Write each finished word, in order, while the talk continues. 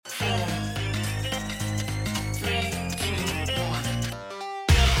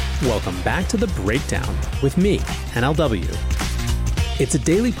Welcome back to The Breakdown with me, NLW. It's a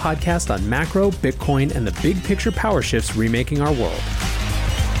daily podcast on macro, Bitcoin, and the big picture power shifts remaking our world.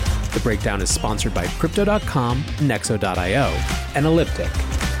 The Breakdown is sponsored by Crypto.com, Nexo.io, and Elliptic,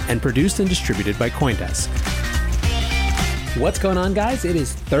 and produced and distributed by CoinDesk. What's going on, guys? It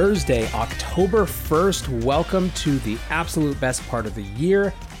is Thursday, October 1st. Welcome to the absolute best part of the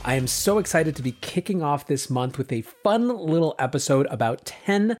year. I am so excited to be kicking off this month with a fun little episode about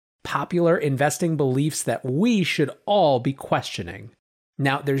 10 popular investing beliefs that we should all be questioning.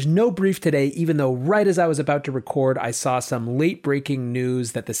 Now, there's no brief today, even though right as I was about to record, I saw some late breaking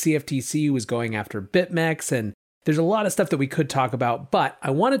news that the CFTC was going after BitMEX, and there's a lot of stuff that we could talk about, but I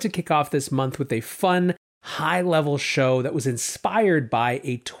wanted to kick off this month with a fun, high-level show that was inspired by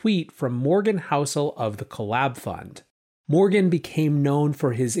a tweet from Morgan Housel of the Collab Fund. Morgan became known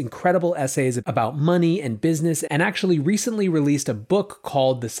for his incredible essays about money and business and actually recently released a book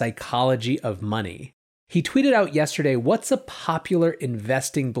called The Psychology of Money. He tweeted out yesterday, "What's a popular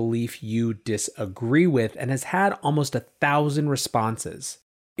investing belief you disagree with?" and has had almost 1,000 responses.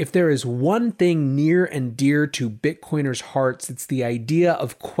 If there is one thing near and dear to Bitcoiners' hearts, it's the idea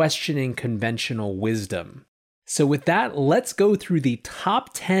of questioning conventional wisdom. So with that, let's go through the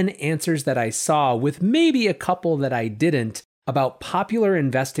top 10 answers that I saw, with maybe a couple that I didn't, about popular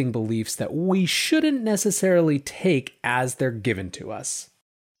investing beliefs that we shouldn't necessarily take as they're given to us.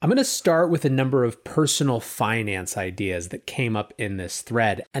 I'm going to start with a number of personal finance ideas that came up in this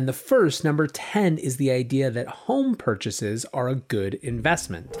thread. And the first, number 10, is the idea that home purchases are a good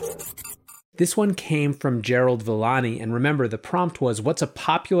investment. This one came from Gerald Villani. And remember, the prompt was, what's a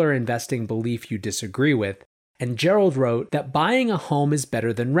popular investing belief you disagree with? And Gerald wrote that buying a home is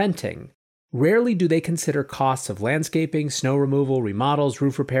better than renting. Rarely do they consider costs of landscaping, snow removal, remodels,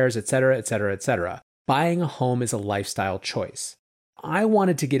 roof repairs, etc., etc., etc. Buying a home is a lifestyle choice. I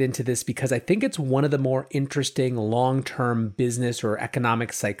wanted to get into this because I think it's one of the more interesting long-term business or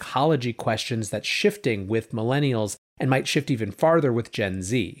economic psychology questions that's shifting with millennials and might shift even farther with Gen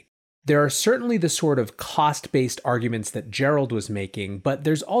Z. There are certainly the sort of cost-based arguments that Gerald was making, but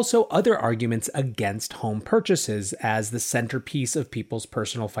there's also other arguments against home purchases as the centerpiece of people's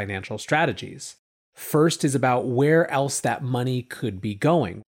personal financial strategies. First is about where else that money could be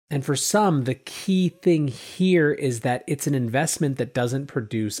going. And for some, the key thing here is that it's an investment that doesn't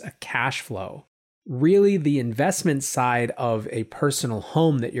produce a cash flow. Really, the investment side of a personal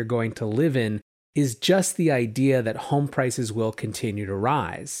home that you're going to live in is just the idea that home prices will continue to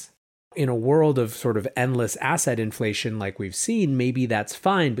rise. In a world of sort of endless asset inflation like we've seen, maybe that's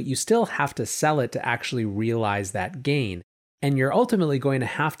fine, but you still have to sell it to actually realize that gain. And you're ultimately going to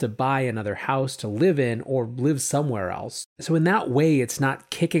have to buy another house to live in or live somewhere else. So in that way, it's not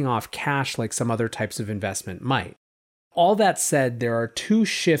kicking off cash like some other types of investment might. All that said, there are two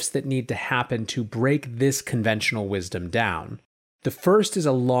shifts that need to happen to break this conventional wisdom down. The first is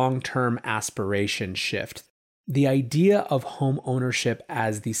a long-term aspiration shift. The idea of home ownership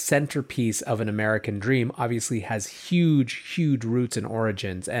as the centerpiece of an American dream obviously has huge roots and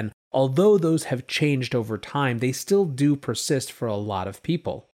origins, and although those have changed over time, they still do persist for a lot of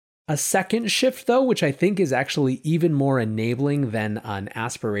people. A second shift, though, which I think is actually even more enabling than an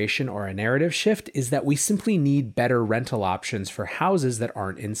aspiration or a narrative shift, is that we simply need better rental options for houses that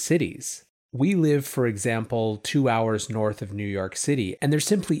aren't in cities. We live, for example, 2 hours north of New York City, and there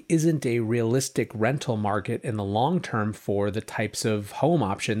simply isn't a realistic rental market in the long term for the types of home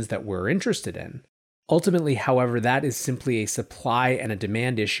options that we're interested in. Ultimately, however, that is simply a supply and a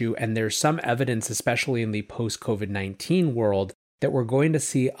demand issue, and there's some evidence, especially in the post-COVID-19 world, that we're going to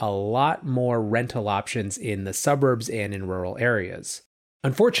see a lot more rental options in the suburbs and in rural areas.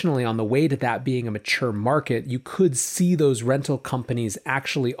 Unfortunately, on the way to that being a mature market, you could see those rental companies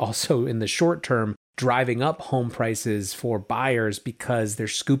actually also in the short term driving up home prices for buyers because they're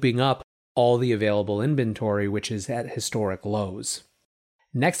scooping up all the available inventory, which is at historic lows.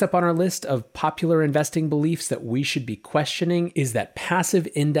 Next up on our list of popular investing beliefs that we should be questioning is that passive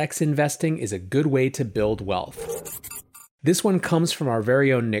index investing is a good way to build wealth. This one comes from our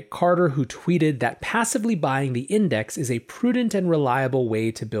very own Nick Carter, who tweeted that passively buying the index is a prudent and reliable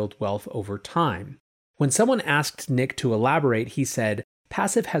way to build wealth over time. When someone asked Nick to elaborate, he said,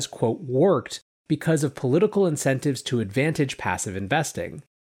 passive has, quote, worked because of political incentives to advantage passive investing.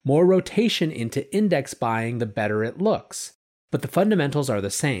 More rotation into index buying, the better it looks. But the fundamentals are the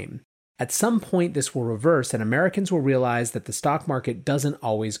same. At some point, this will reverse and Americans will realize that the stock market doesn't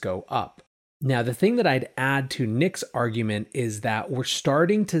always go up. Now, the thing that I'd add to Nick's argument is that we're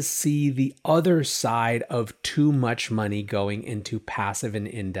starting to see the other side of too much money going into passive and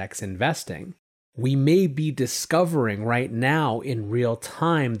index investing. We may be discovering right now in real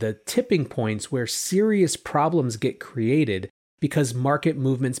time the tipping points where serious problems get created because market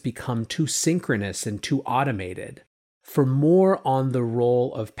movements become too synchronous and too automated. For more on the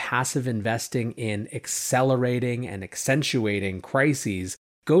role of passive investing in accelerating and accentuating crises,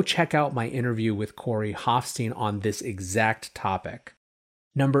 go check out my interview with Corey Hofstein on this exact topic.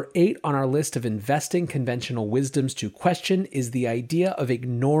 Number 8 on our list of investing conventional wisdoms to question is the idea of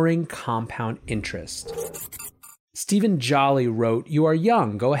ignoring compound interest. Stephen Jolly wrote, "You are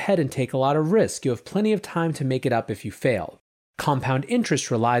young, go ahead and take a lot of risk. You have plenty of time to make it up if you fail. Compound interest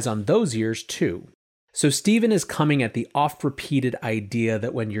relies on those years too." So Stephen is coming at the oft-repeated idea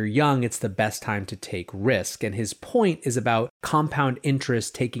that when you're young, it's the best time to take risk. And his point is about compound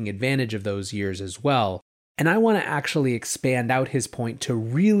interest taking advantage of those years as well. And I want to actually expand out his point to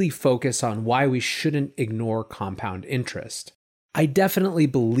really focus on why we shouldn't ignore compound interest. I definitely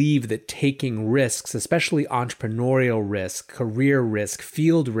believe that taking risks, especially entrepreneurial risk, career risk,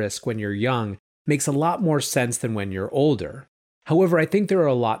 field risk when you're young, makes a lot more sense than when you're older. However, I think there are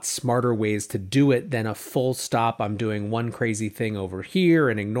a lot smarter ways to do it than a full stop, I'm doing one crazy thing over here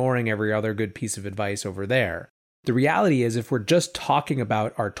and ignoring every other good piece of advice over there. The reality is, if we're just talking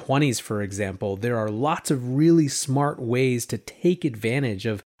about our 20s, for example, there are lots of really smart ways to take advantage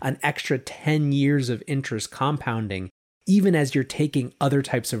of an extra 10 years of interest compounding, even as you're taking other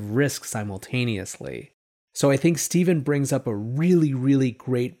types of risks simultaneously. So I think Stephen brings up a really, really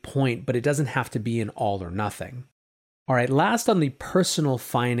great point, but it doesn't have to be an all or nothing. All right, last on the personal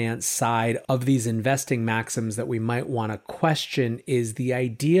finance side of these investing maxims that we might want to question is the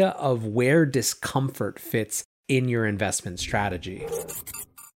idea of where discomfort fits in your investment strategy.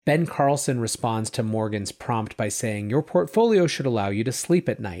 Ben Carlson responds to Morgan's prompt by saying, "Your portfolio should allow you to sleep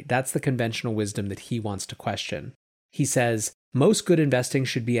at night." That's the conventional wisdom that he wants to question. He says, "Most good investing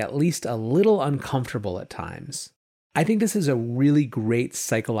should be at least a little uncomfortable at times." I think this is a really great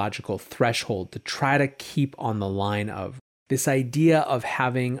psychological threshold to try to keep on the line of. This idea of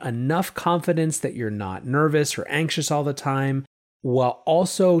having enough confidence that you're not nervous or anxious all the time, while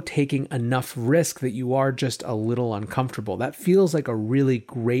also taking enough risk that you are just a little uncomfortable. That feels like a really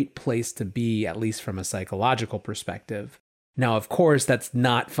great place to be, at least from a psychological perspective. Now, of course, that's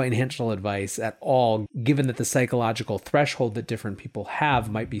not financial advice at all, given that the psychological threshold that different people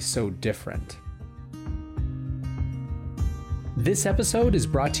have might be so different. This episode is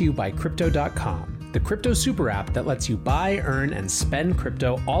brought to you by Crypto.com, the crypto super app that lets you buy, earn, and spend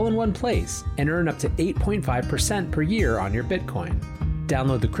crypto all in one place and earn up to 8.5% per year on your Bitcoin.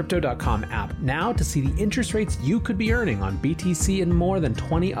 Download the Crypto.com app now to see the interest rates you could be earning on BTC and more than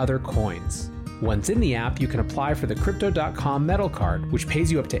 20 other coins. Once in the app, you can apply for the Crypto.com Metal Card, which pays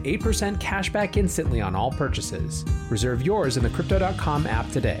you up to 8% cash back instantly on all purchases. Reserve yours in the Crypto.com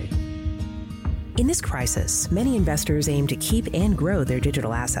app today. In this crisis, many investors aim to keep and grow their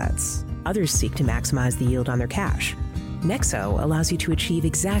digital assets. Others seek to maximize the yield on their cash. Nexo allows you to achieve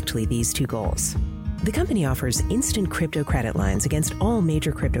exactly these two goals. The company offers instant crypto credit lines against all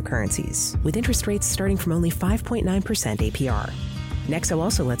major cryptocurrencies, with interest rates starting from only 5.9% APR. Nexo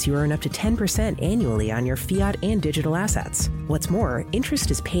also lets you earn up to 10% annually on your fiat and digital assets. What's more, interest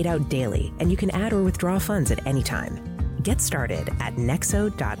is paid out daily, and you can add or withdraw funds at any time. Get started at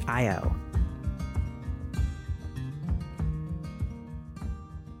nexo.io.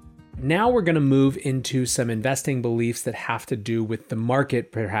 Now we're going to move into some investing beliefs that have to do with the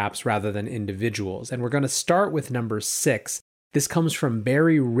market, perhaps, rather than individuals. And we're going to start with number 6. This comes from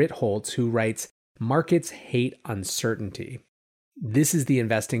Barry Ritholtz, who writes, "Markets hate uncertainty." This is the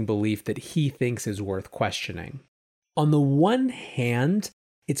investing belief that he thinks is worth questioning. On the one hand,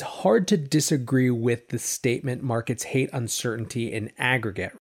 it's hard to disagree with the statement markets hate uncertainty in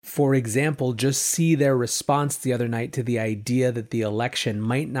aggregate. For example, just see their response the other night to the idea that the election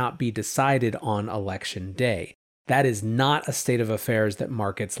might not be decided on election day. That is not a state of affairs that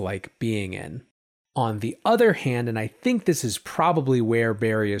markets like being in. On the other hand, and I think this is probably where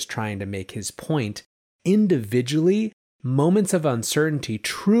Barry is trying to make his point, individually, moments of uncertainty,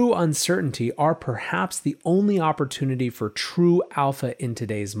 true uncertainty, are perhaps the only opportunity for true alpha in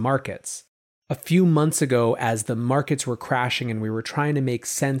today's markets. A few months ago, as the markets were crashing and we were trying to make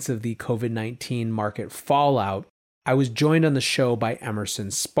sense of the COVID-19 market fallout, I was joined on the show by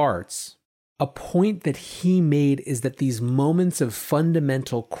Emerson Spartz. A point that he made is that these moments of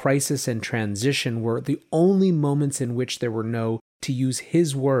fundamental crisis and transition were the only moments in which there were no, to use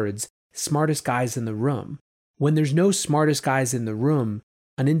his words, smartest guys in the room. When there's no smartest guys in the room,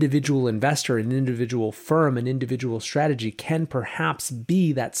 an individual investor, an individual firm, an individual strategy can perhaps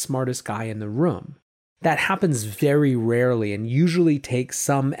be that smartest guy in the room. That happens very rarely and usually takes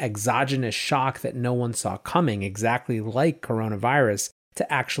some exogenous shock that no one saw coming, exactly like coronavirus,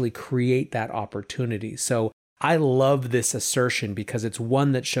 to actually create that opportunity. So I love this assertion because it's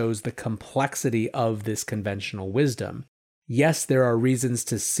one that shows the complexity of this conventional wisdom. Yes, there are reasons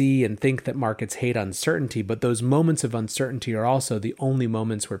to see and think that markets hate uncertainty, but those moments of uncertainty are also the only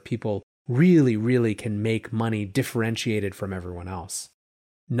moments where people really, really can make money differentiated from everyone else.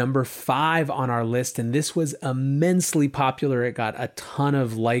 Number 5 on our list, and this was immensely popular. It got a ton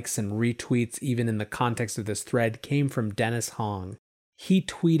of likes and retweets, even in the context of this thread, came from Dennis Hong. He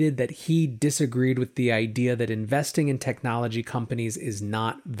tweeted that he disagreed with the idea that investing in technology companies is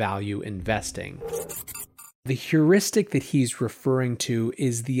not value investing. The heuristic that he's referring to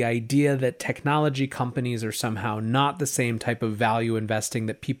is the idea that technology companies are somehow not the same type of value investing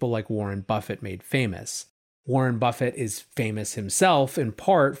that people like Warren Buffett made famous. Warren Buffett is famous himself in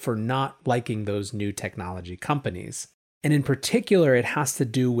part for not liking those new technology companies. And in particular, it has to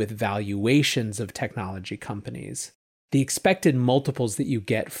do with valuations of technology companies. The expected multiples that you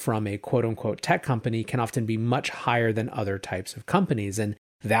get from a quote-unquote tech company can often be much higher than other types of companies, and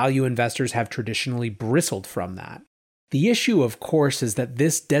value investors have traditionally bristled from that. The issue, of course, is that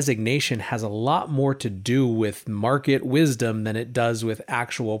this designation has a lot more to do with market wisdom than it does with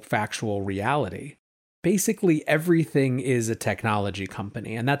actual factual reality. Basically, everything is a technology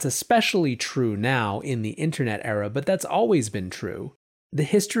company, and that's especially true now in the internet era, but that's always been true. The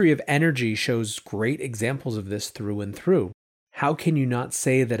history of energy shows great examples of this through and through. How can you not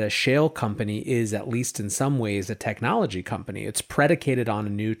say that a shale company is, at least in some ways, a technology company? It's predicated on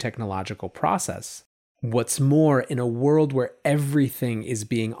a new technological process. What's more, in a world where everything is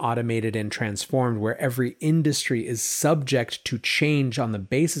being automated and transformed, where every industry is subject to change on the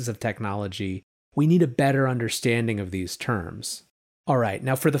basis of technology, we need a better understanding of these terms. All right,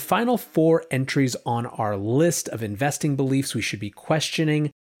 now for the final 4 entries on our list of investing beliefs we should be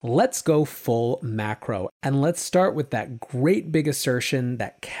questioning, let's go full macro. And let's start with that great big assertion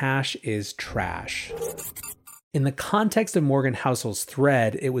that cash is trash. In the context of Morgan Housel's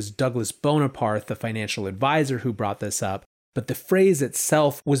thread, it was Douglas Bonaparte, the financial advisor, who brought this up, but the phrase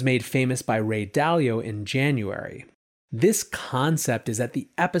itself was made famous by Ray Dalio in January. This concept is at the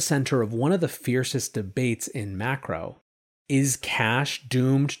epicenter of one of the fiercest debates in macro. Is cash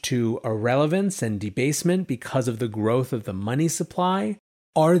doomed to irrelevance and debasement because of the growth of the money supply?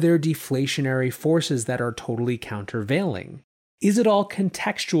 Are there deflationary forces that are totally countervailing? Is it all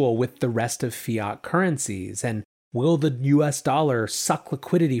contextual with the rest of fiat currencies? And will the US dollar suck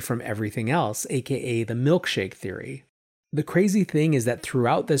liquidity from everything else, aka the milkshake theory? The crazy thing is that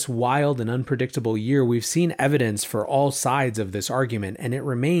throughout this wild and unpredictable year, we've seen evidence for all sides of this argument, and it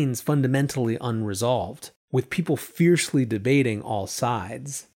remains fundamentally unresolved, with people fiercely debating all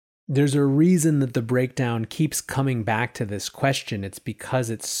sides. There's a reason that the breakdown keeps coming back to this question. It's because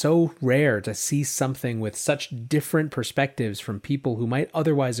it's so rare to see something with such different perspectives from people who might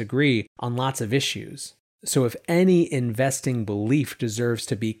otherwise agree on lots of issues. So if any investing belief deserves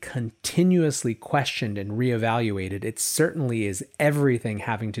to be continuously questioned and reevaluated, it certainly is everything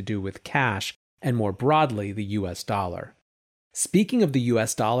having to do with cash and more broadly, the US dollar. Speaking of the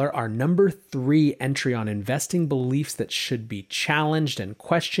US dollar, our number 3 entry on investing beliefs that should be challenged and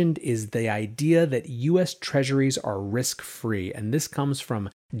questioned is the idea that US treasuries are risk-free, and this comes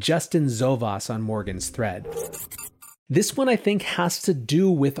from Justin Zovas on Morgan's thread. This one, I think, has to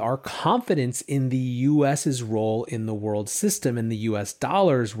do with our confidence in the US's role in the world system and the US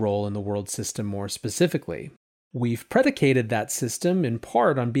dollar's role in the world system more specifically. We've predicated that system in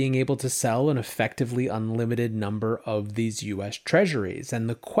part on being able to sell an effectively unlimited number of these US treasuries. And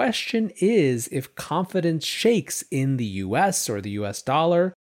the question is, if confidence shakes in the US or the US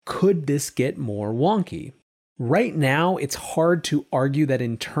dollar, could this get more wonky? Right now, it's hard to argue that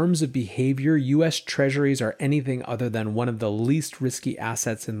in terms of behavior, US treasuries are anything other than one of the least risky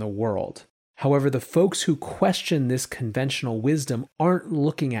assets in the world. However, the folks who question this conventional wisdom aren't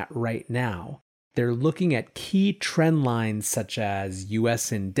looking at right now. They're looking at key trend lines such as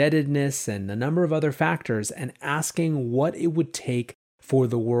US indebtedness and a number of other factors and asking what it would take for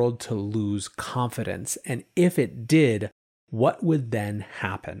the world to lose confidence. And if it did, what would then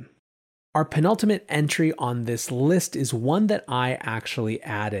happen? Our penultimate entry on this list is one that I actually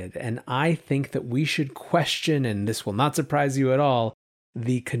added, and I think that we should question, and this will not surprise you at all,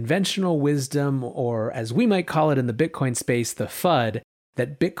 the conventional wisdom, or as we might call it in the Bitcoin space, the FUD,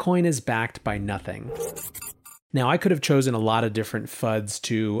 that Bitcoin is backed by nothing. Now, I could have chosen a lot of different FUDs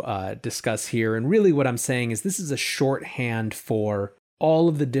to discuss here, and really what I'm saying is this is a shorthand for all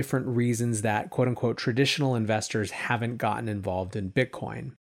of the different reasons that quote-unquote traditional investors haven't gotten involved in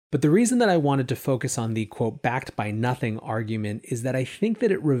Bitcoin. But the reason that I wanted to focus on the quote, backed by nothing argument is that I think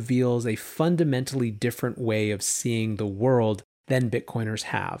that it reveals a fundamentally different way of seeing the world than Bitcoiners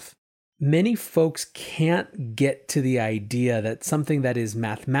have. Many folks can't get to the idea that something that is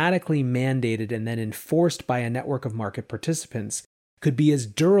mathematically mandated and then enforced by a network of market participants could be as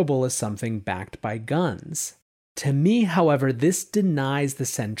durable as something backed by guns. To me, however, this denies the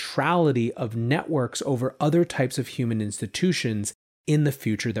centrality of networks over other types of human institutions in the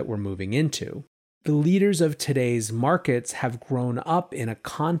future that we're moving into. The leaders of today's markets have grown up in a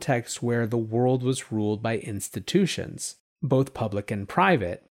context where the world was ruled by institutions, both public and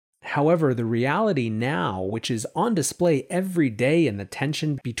private. However, the reality now, which is on display every day in the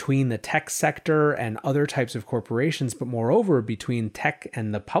tension between the tech sector and other types of corporations, but moreover between tech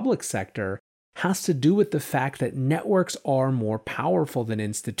and the public sector, has to do with the fact that networks are more powerful than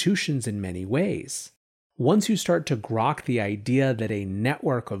institutions in many ways. Once you start to grok the idea that a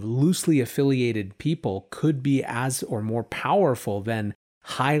network of loosely affiliated people could be as or more powerful than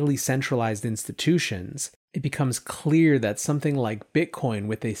highly centralized institutions, it becomes clear that something like Bitcoin,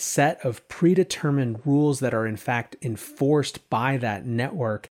 with a set of predetermined rules that are in fact enforced by that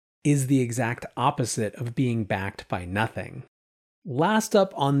network, is the exact opposite of being backed by nothing. Last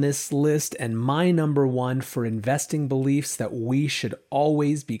up on this list, and my number one for investing beliefs that we should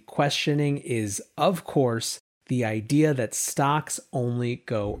always be questioning, is, of course, the idea that stocks only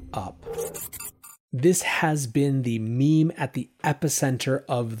go up. This has been the meme at the epicenter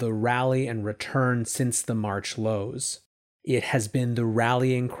of the rally and return since the March lows. It has been the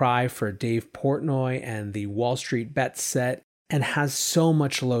rallying cry for Dave Portnoy and the Wall Street bet set, and has so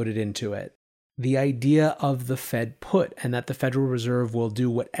much loaded into it. The idea of the Fed put, and that the Federal Reserve will do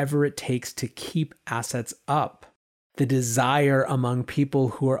whatever it takes to keep assets up. The desire among people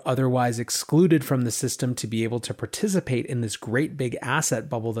who are otherwise excluded from the system to be able to participate in this great big asset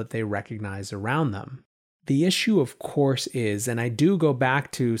bubble that they recognize around them. The issue, of course, is, and I do go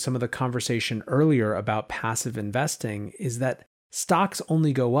back to some of the conversation earlier about passive investing, is that stocks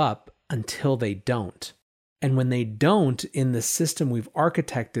only go up until they don't. And when they don't, in the system we've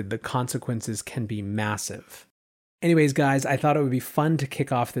architected, the consequences can be massive. Anyways, guys, I thought it would be fun to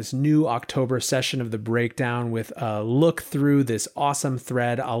kick off this new October session of the breakdown with a look through this awesome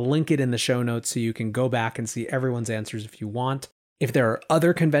thread. I'll link it in the show notes so you can go back and see everyone's answers if you want. If there are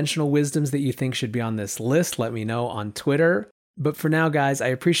other conventional wisdoms that you think should be on this list, let me know on Twitter. But for now, guys, I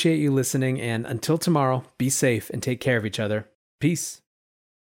appreciate you listening, and until tomorrow, be safe and take care of each other. Peace.